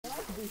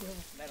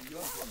let them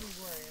go.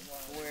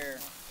 Where,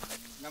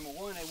 number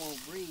one, they won't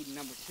breed.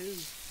 Number two,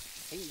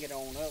 he can get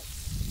on up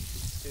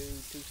to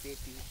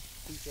 250,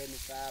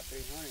 275,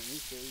 300, and you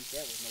still eat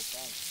that with no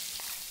problem.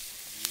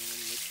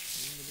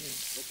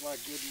 Look like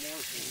good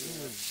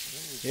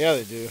morsels. Yeah,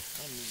 they do.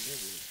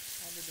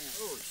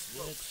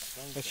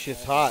 That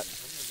shit's hot.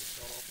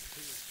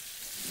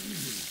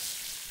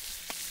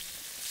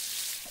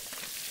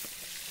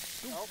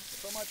 Oh,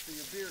 so much for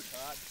your beer,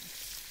 Todd.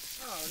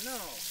 Oh,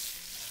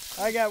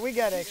 no. We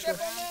got extra.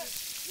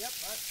 Yep,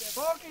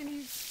 Fucking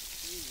you.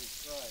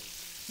 Jesus Christ.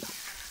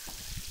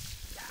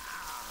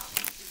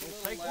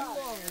 Don't take too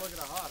long to look at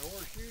a hot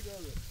horseshoe,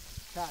 does it?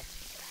 Todd.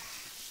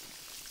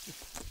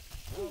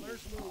 Well,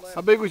 there's a little left.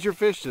 How big was your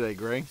fish today,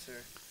 Greg?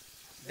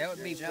 that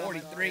would be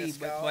 43,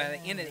 but by the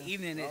end of the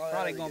evening, it's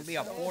probably going to be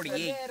a 48. My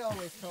dad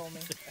always told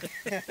me.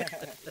 You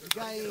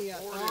got any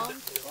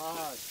tongs?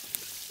 Rod,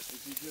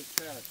 if you just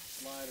kind of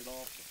slide it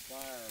off the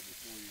fire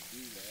before you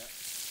do that,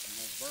 and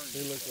they'll burn it.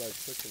 They look like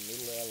freaking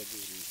little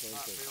alligators,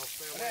 don't they?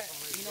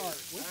 You know,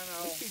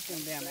 we teach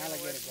them damn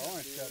alligator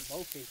garnish stuff,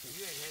 bow fishing.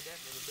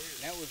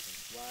 That was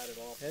Slide it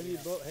off. Have you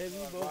both fished?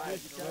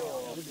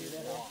 we do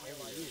that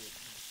every year.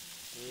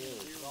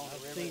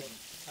 Really?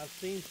 I've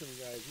seen some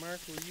guys. Mark,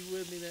 were you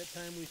with me that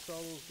time we saw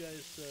those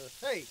guys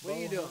Hey, what are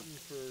you doing?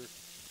 hunting for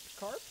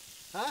Carp?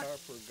 Huh?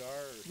 carp or gar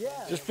or Yeah.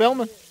 Just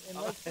filming. In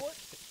Lakeport?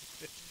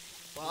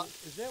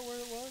 Is that where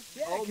it was?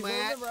 Yeah, Oh, 'cause I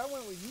Matt, remember I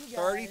went with you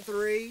guys.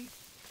 33.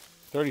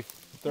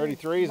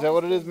 33, is that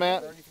what it is,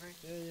 Matt?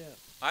 33. Yeah.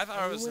 I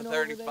thought it was a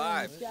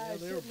 35. Yeah,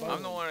 they were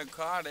I'm the one who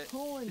caught it.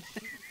 Pulling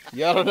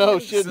You ought to know,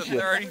 It's a shouldn't you?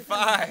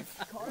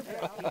 35. carp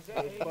out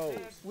With bows.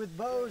 with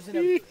bows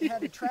and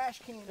had a trash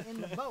can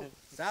in the boat.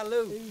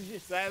 Salute. He was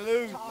just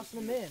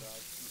tossing them in.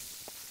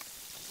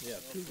 Yeah,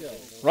 2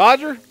 guys.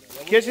 Roger,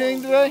 catch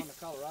anything today?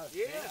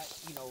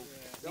 Yes. You know,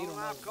 Don't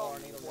I call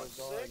you, what,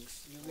 garden.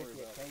 6? You get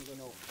the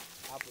occasional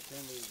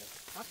opportunity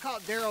to I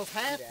caught Daryl's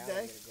half get today.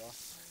 alligator gar.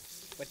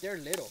 But they're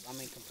little. I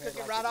mean, compared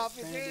Took it to right like off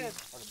the his Trinity head.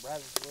 or the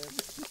Brazoswood,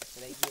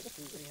 they get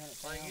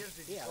 200-300 pounds. Thing is,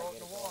 did you Yeah, throw it in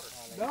the alligator gar. water?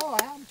 No,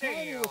 I'm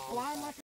telling you, it was flying like a